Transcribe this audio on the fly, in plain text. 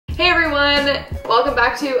Hey everyone! Welcome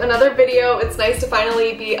back to another video. It's nice to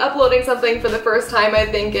finally be uploading something for the first time, I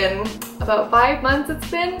think in about 5 months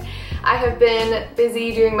it's been. I have been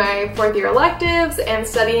busy doing my 4th year electives and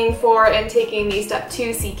studying for and taking the Step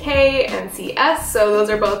 2 CK and CS, so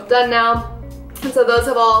those are both done now. And so those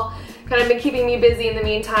have all kind of been keeping me busy in the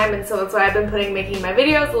meantime, and so that's why I've been making my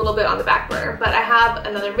videos a little bit on the back burner. But I have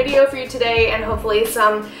another video for you today, and hopefully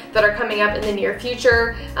some that are coming up in the near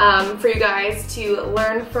future for you guys to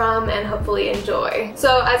learn from and hopefully enjoy.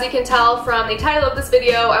 So as you can tell from the title of this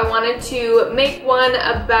video, I wanted to make one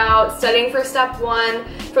about studying for Step 1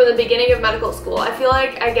 from the beginning of medical school. I feel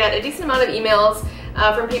like I get a decent amount of emails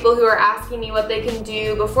from people who are asking me what they can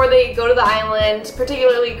do before they go to the island,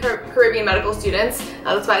 particularly Caribbean medical students.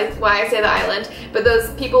 That's why I say the island. But those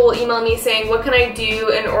people will email me saying, what can I do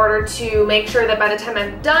in order to make sure that by the time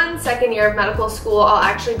I'm done 2nd year of medical school, I'll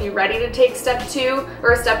actually be ready to take Step 2,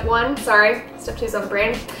 or Step 1, sorry, Step 2's on the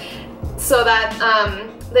brain, so that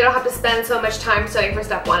they don't have to spend so much time studying for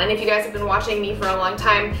Step 1. And if you guys have been watching me for a long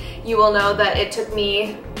time, you will know that it took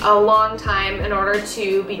me a long time in order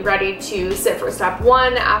to be ready to sit for Step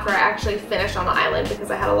 1 after I actually finished on the island, because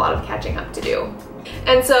I had a lot of catching up to do.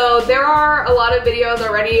 And so there are a lot of videos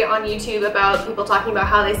already on YouTube about people talking about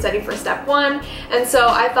how they study for Step 1, and so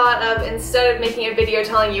I thought of, instead of making a video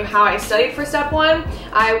telling you how I studied for Step 1,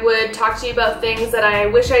 I would talk to you about things that I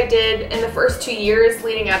wish I did in the first 2 years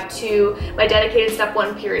leading up to my dedicated Step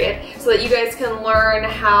 1 period, so that you guys can learn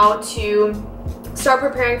how to start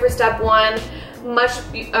preparing for Step 1 much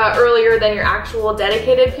earlier than your actual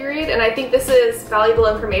dedicated period. And I think this is valuable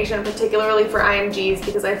information, particularly for IMGs,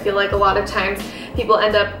 because I feel like a lot of times people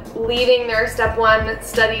end up leaving their Step 1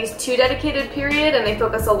 studies to dedicated period, and they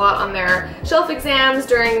focus a lot on their shelf exams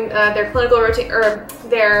during their clinical rotation or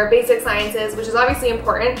their basic sciences, which is obviously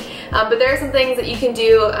important, but there are some things that you can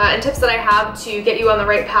do and tips that I have to get you on the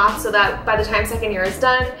right path, so that by the time 2nd year is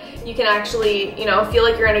done, you can actually, you know, feel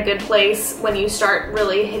like you're in a good place when you start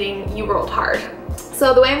really hitting UWorld hard.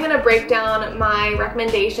 So the way I'm going to break down my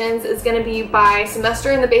recommendations is going to be by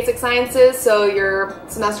semester in the basic sciences, so your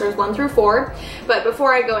semesters 1 through 4. But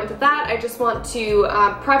before I go into that, I just want to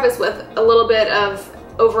preface with a little bit of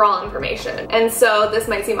overall information. And so this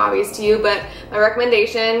might seem obvious to you, but my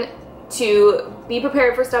recommendation to be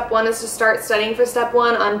prepared for Step 1 is to start studying for Step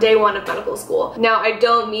 1 on day 1 of medical school. Now, I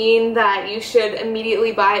don't mean that you should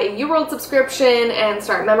immediately buy a UWorld subscription and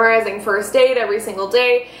start memorizing first aid every single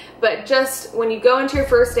day, but just when you go into your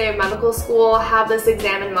first day of medical school, have this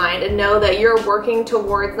exam in mind and know that you're working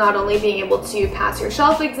towards not only being able to pass your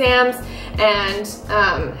shelf exams and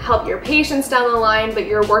help your patients down the line, but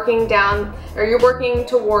you're working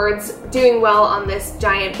towards doing well on this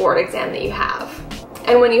giant board exam that you have.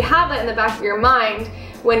 And when you have that in the back of your mind,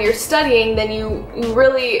 when you're studying, then you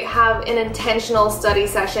really have an intentional study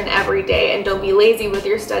session every day, and don't be lazy with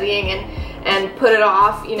your studying and put it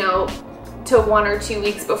off, you know, to 1 or 2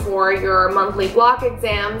 weeks before your monthly block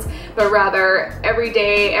exams, but rather every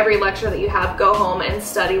day, every lecture that you have, go home and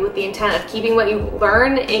study with the intent of keeping what you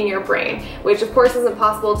learn in your brain, which of course isn't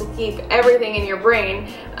possible to keep everything in your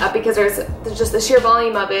brain because there's just the sheer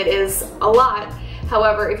volume of it is a lot.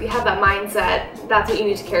 However, if you have that mindset, that's what you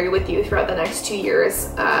need to carry with you throughout the next 2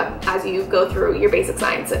 years as you go through your basic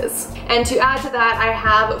sciences. And to add to that, I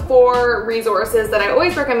have 4 resources that I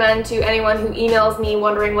always recommend to anyone who emails me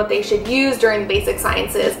wondering what they should use during the basic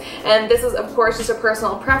sciences. And this is, of course, just a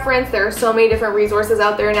personal preference. There are so many different resources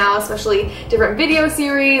out there now, especially different video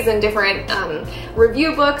series and different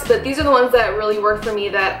review books, but these are the ones that really work for me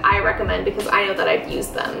that I recommend because I know that I've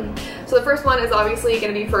used them. So the first one is obviously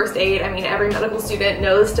going to be first aid. I mean, every medical student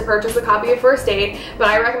knows to purchase a copy of first aid, but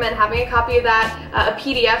I recommend having a copy of that, a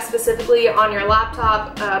PDF specifically on your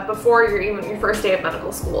laptop before even your first day of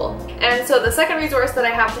medical school. And so the second resource that I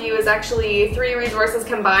have for you is actually 3 resources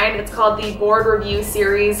combined. It's called the Board Review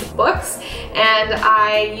Series books, and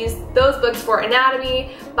I use those books for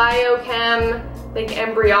anatomy, biochem, like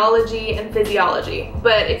embryology, and physiology.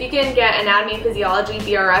 But if you can get anatomy and physiology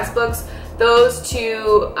BRS books, those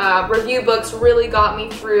 2 review books really got me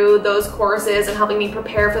through those courses and helping me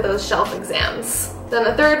prepare for those shelf exams. Then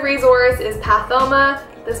the third resource is Pathoma.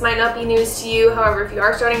 This might not be news to you, however, if you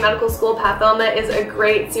are starting medical school, Pathoma is a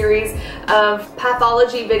great series of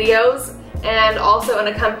pathology videos and also an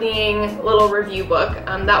accompanying little review book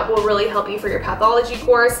that will really help you for your pathology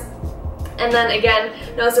course. And then again,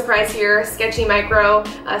 no surprise here, Sketchy Micro.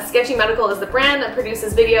 Sketchy Medical is the brand that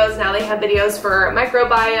produces videos. Now they have videos for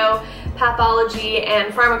microbiome, pathology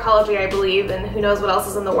and pharmacology, I believe, and who knows what else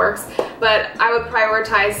is in the works. But I would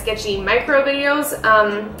prioritize sketchy micro videos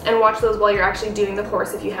and watch those while you're actually doing the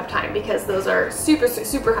course if you have time, because those are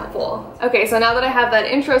super helpful. Okay, so now that I have that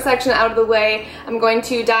intro section out of the way, I'm going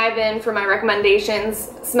to dive in for my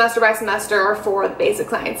recommendations semester by semester for the basic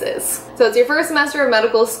sciences. So it's your first semester of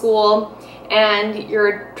medical school, and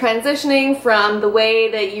you're transitioning from the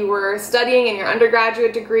way that you were studying in your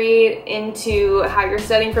undergraduate degree into how you're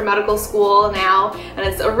studying for medical school now, and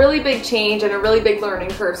it's a really big change and a really big learning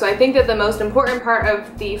curve. So I think that the most important part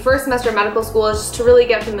of the first semester of medical school is just to really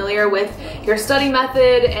get familiar with your study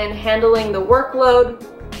method and handling the workload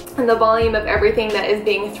and the volume of everything that is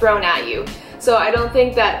being thrown at you. So I don't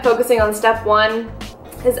think that focusing on step 1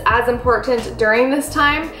 is as important during this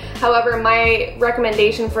time. However, my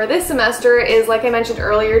recommendation for this semester is, like I mentioned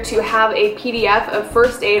earlier, to have a PDF of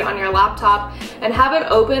first aid on your laptop and have it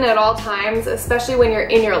open at all times, especially when you're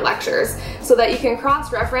in your lectures, so that you can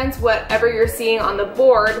cross-reference whatever you're seeing on the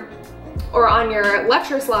board or on your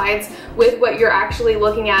lecture slides with what you're actually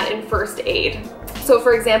looking at in first aid. So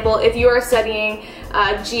for example, if you are studying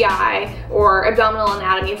GI or abdominal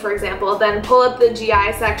anatomy, for example, then pull up the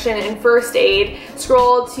GI section in first aid,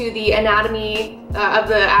 scroll to the anatomy of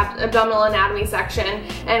the abdominal anatomy section,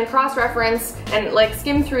 and cross-reference and like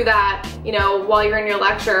skim through that, you know, while you're in your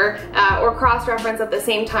lecture, or cross-reference at the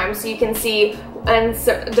same time, so you can see and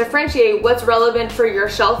differentiate what's relevant for your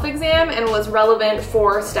shelf exam and what's relevant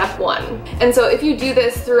for step 1. And so if you do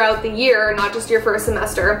this throughout the year, not just your first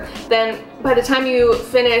semester, then by the time you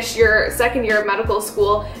finish your second year of medical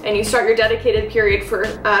school and you start your dedicated period for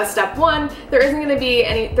step 1, there aren't going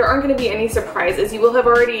to be any surprises. You will have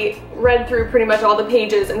already read through pretty much all the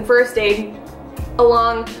pages in first aid,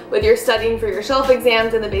 along with your studying for your shelf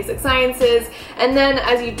exams and the basic sciences. And then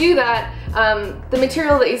as you do that, the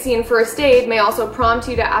material that you see in first aid may also prompt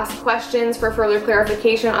you to ask questions for further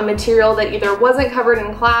clarification on material that either wasn't covered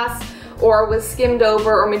in class or was skimmed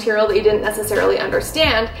over, or material that you didn't necessarily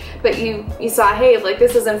understand, but you saw, hey, like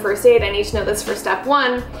this is in first aid, I need to know this for step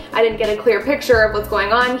 1, I didn't get a clear picture of what's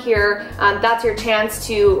going on here. That's your chance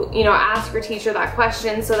to, you know, ask your teacher that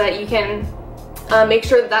question so that you can make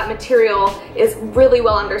sure that that material is really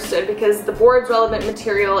well understood, because the board's relevant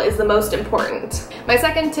material is the most important. My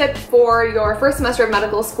second tip for your first semester of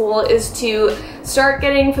medical school is to start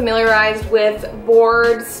getting familiarized with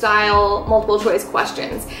board style multiple choice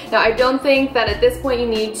questions. Now, I don't think that at this point you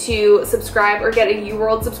need to subscribe or get a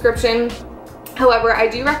UWorld subscription. However, I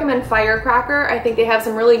do recommend Firecracker. I think they have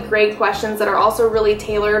some really great questions that are also really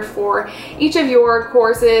tailored for each of your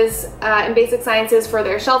courses in basic sciences for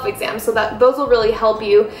their shelf exams, so that those will really help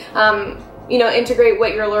you you know, integrate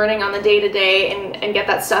what you're learning on the day-to-day and get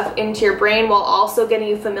that stuff into your brain while also getting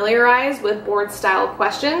you familiarized with board style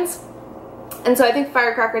questions. And so I think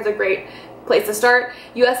Firecracker is a great place to start.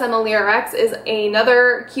 USMLE Rx is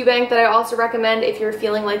another QBank that I also recommend if you're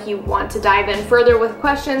feeling like you want to dive in further with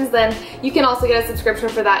questions. Then you can also get a subscription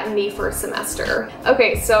for that in the first semester.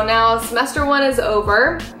 Okay, so now semester 1 is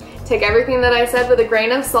over. Take everything that I said with a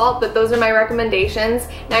grain of salt, but those are my recommendations.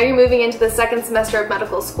 Now you're moving into the second semester of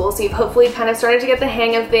medical school, so you've hopefully kind of started to get the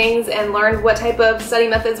hang of things and learned what type of study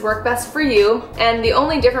methods work best for you. And the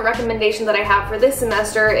only different recommendation that I have for this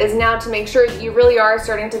semester is now to make sure that you really are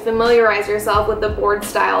starting to familiarize yourself with the board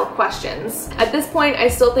style questions. At this point, I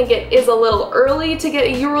still think it is a little early to get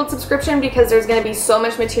a UWorld subscription because there's going to be so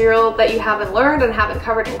much material that you haven't learned and haven't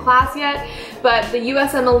covered in class yet, but the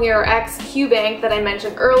USMLE Rx QBank that I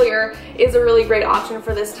mentioned earlier is a really great option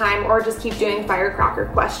for this time, or just keep doing Firecracker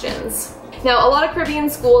questions. Now, a lot of Caribbean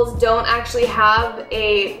schools don't actually have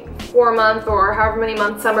a 4-month or however many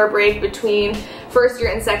month summer break between first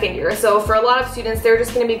year and second year. So for a lot of students, they're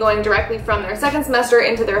just going to be going directly from their second semester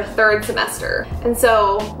into their third semester. And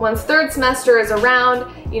so once third semester is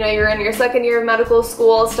around, you know, you're in your second year of medical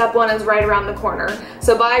school, step 1 is right around the corner.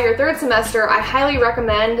 So by your third semester, I highly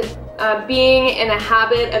recommend being in a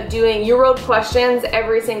habit of doing UWorld questions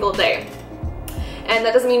every single day. And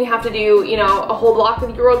that doesn't mean you have to do, you know, a whole block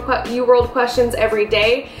of UWorld questions every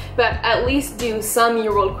day, but at least do some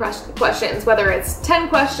UWorld questions, whether it's 10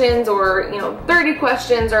 questions or, you know, 30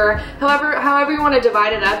 questions, or however you want to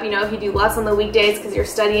divide it up. You know, if you do less on the weekdays because you're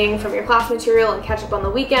studying from your class material and catch up on the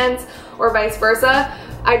weekends, or vice versa.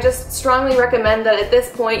 I just strongly recommend that at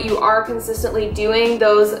this point you are consistently doing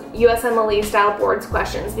those USMLE style boards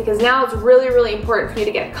questions, because now it's really, really important for you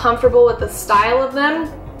to get comfortable with the style of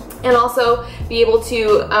them and also be able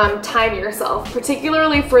to time yourself,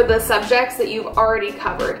 particularly for the subjects that you've already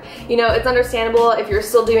covered. You know, it's understandable if you're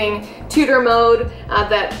still doing tutor mode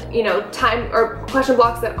that, you know, time or question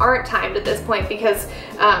blocks that aren't timed at this point, because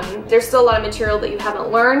there's still a lot of material that you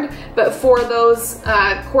haven't learned. But for those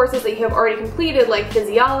courses that you have already completed, like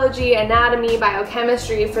physiology, anatomy,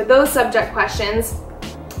 biochemistry, for those subject questions,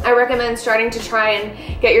 I recommend starting to try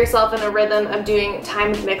and get yourself in a rhythm of doing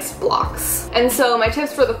timed mixed blocks. And so my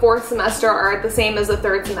tips for the 4th semester are the same as the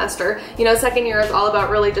 3rd semester. You know, second year is all about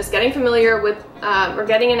really just getting familiar with or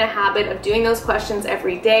getting in a habit of doing those questions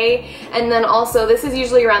every day. And then also, this is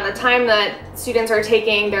usually around the time that students are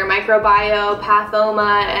taking their microbiome,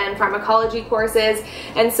 pathoma, and pharmacology courses.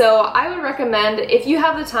 And so I would recommend, if you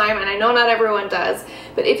have the time, and I know not everyone does,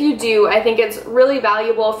 but if you do, I think it's really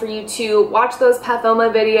valuable for you to watch those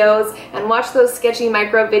pathoma videos and watch those sketchy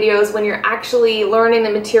micro videos when you're actually learning the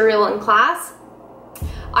material in class.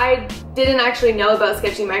 I didn't actually know about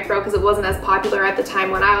sketchy micro because it wasn't as popular at the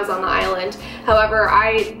time when I was on the island. However,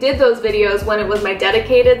 I did those videos when it was my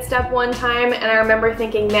dedicated step 1 time, and I remember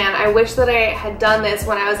thinking, man, I wish that I had done this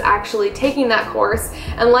when I was actually taking that course.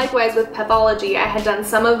 And likewise with pathology, I had done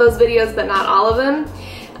some of those videos but not all of them.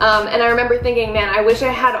 And I remember thinking, man, I wish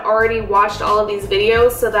I had already watched all of these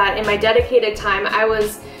videos so that in my dedicated time I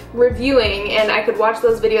was reviewing and I could watch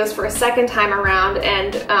those videos for a second time around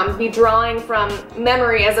and be drawing from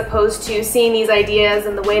memory as opposed to seeing these ideas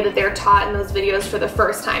and the way that they're taught in those videos for the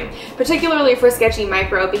first time. Particularly for sketchy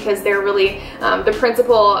micro, because they're really, the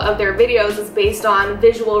principle of their videos is based on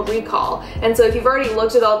visual recall. And so if you've already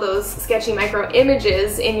looked at all those sketchy micro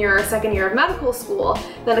images in your second year of medical school,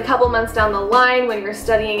 then a couple months down the line when you're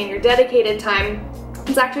studying in your dedicated time,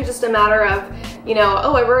 it's actually just a matter of, you know,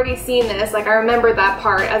 oh, I've already seen this, like I remember that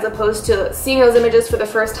part, as opposed to seeing those images for the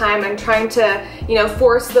first time and trying to, you know,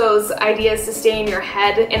 force those ideas to stay in your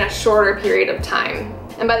head in a shorter period of time.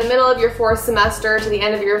 And by the middle of your 4th semester to the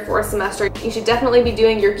end of your 4th semester, you should definitely be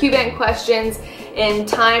doing your Q-Bank questions in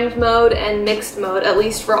timed mode and mixed mode, at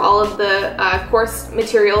least for all of the course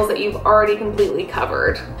materials that you've already completely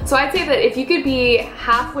covered. So I'd say that if you could be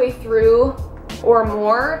halfway through or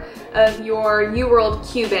more of your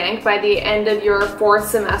UWorld Q-Bank by the end of your 4th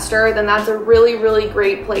semester, then that's a really, really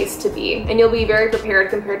great place to be. And you'll be very prepared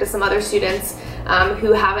compared to some other students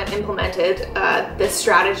who haven't implemented this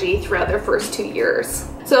strategy throughout their first 2 years.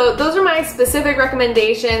 So those are my specific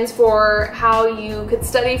recommendations for how you could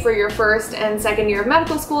study for your 1st and 2nd year of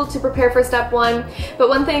medical school to prepare for step 1. But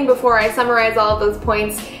one thing before I summarize all of those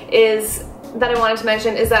points is that I wanted to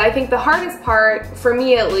mention is that I think the hardest part, for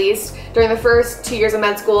me at least, during the first 2 years of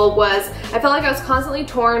med school was I felt like I was constantly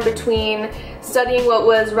torn between studying what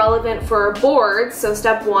was relevant for boards, so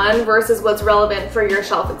step 1, versus what's relevant for your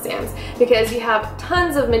shelf exams. Because you have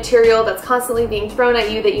tons of material that's constantly being thrown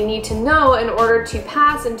at you that you need to know in order to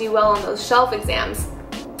pass and do well on those shelf exams.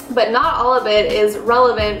 But not all of it is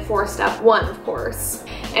relevant for step 1, of course.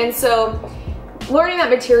 And so learning that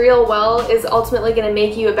material well is ultimately going to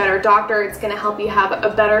make you a better doctor. It's going to help you have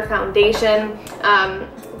a better foundation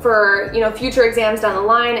for, you know, future exams down the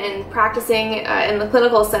line and practicing in the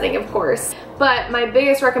clinical setting, of course. But my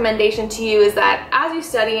biggest recommendation to you is that as you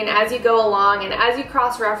study and as you go along and as you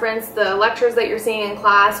cross-reference the lectures that you're seeing in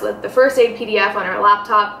class with the first aid PDF on your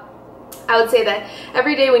laptop, I would say that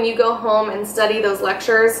every day when you go home and study those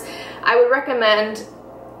lectures, I would recommend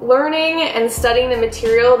learning and studying the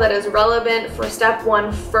material that is relevant for step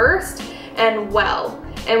 1 first and well.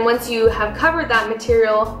 And once you have covered that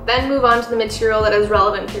material, then move on to the material that is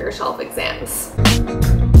relevant for your shelf exams.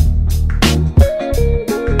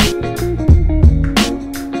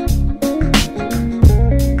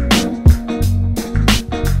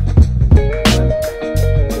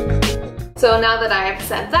 So now that I have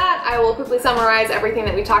said that, I will quickly summarize everything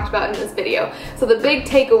that we talked about in this video. So the big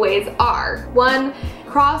takeaways are: 1,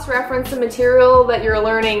 cross-reference the material that you're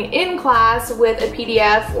learning in class with a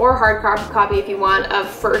PDF or hard copy if you want of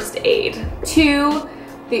first aid. 2,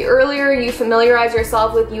 the earlier you familiarize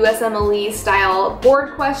yourself with USMLE style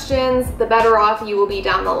board questions, the better off you will be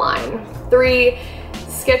down the line. 3,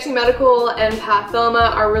 sketchy medical and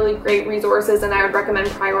pathoma are really great resources, and I would recommend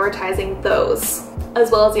prioritizing those,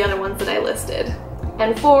 as well as the other ones that I listed.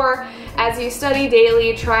 And 4, as you study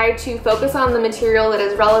daily, try to focus on the material that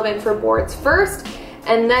is relevant for boards first,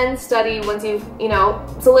 and then study once you've, you know,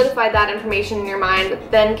 solidified that information in your mind,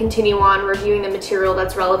 then continue on reviewing the material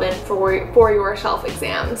that's relevant for your shelf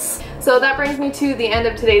exams. So that brings me to the end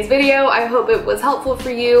of today's video. I hope it was helpful for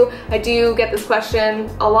you. I do get this question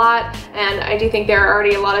a lot, and I do think there are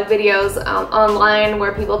already a lot of videos online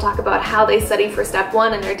where people talk about how they study for step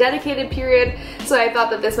 1 in their dedicated period. So I thought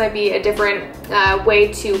that this might be a different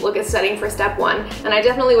way to look at studying for step 1. And I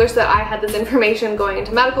definitely wish that I had this information going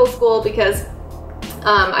into medical school, because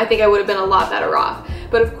I think I would have been a lot better off.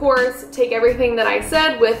 But of course, take everything that I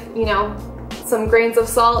said with, you know, some grains of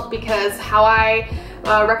salt, because how I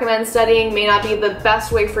recommend studying may not be the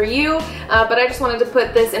best way for you, but I just wanted to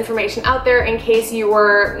put this information out there in case you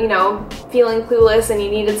were, you know, feeling clueless and you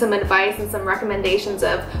needed some advice and some recommendations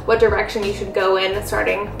of what direction you should go in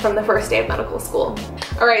starting from the first day of medical school.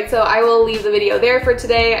 Alright, so I will leave the video there for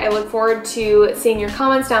today. I look forward to seeing your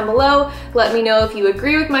comments down below. Let me know if you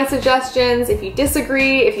agree with my suggestions, if you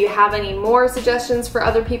disagree, if you have any more suggestions for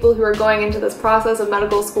other people who are going into this process of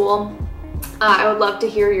medical school. I would love to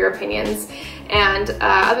hear your opinions. And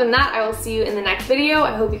other than that, I will see you in the next video.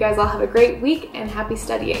 I hope you guys all have a great week and happy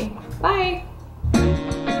studying. Bye!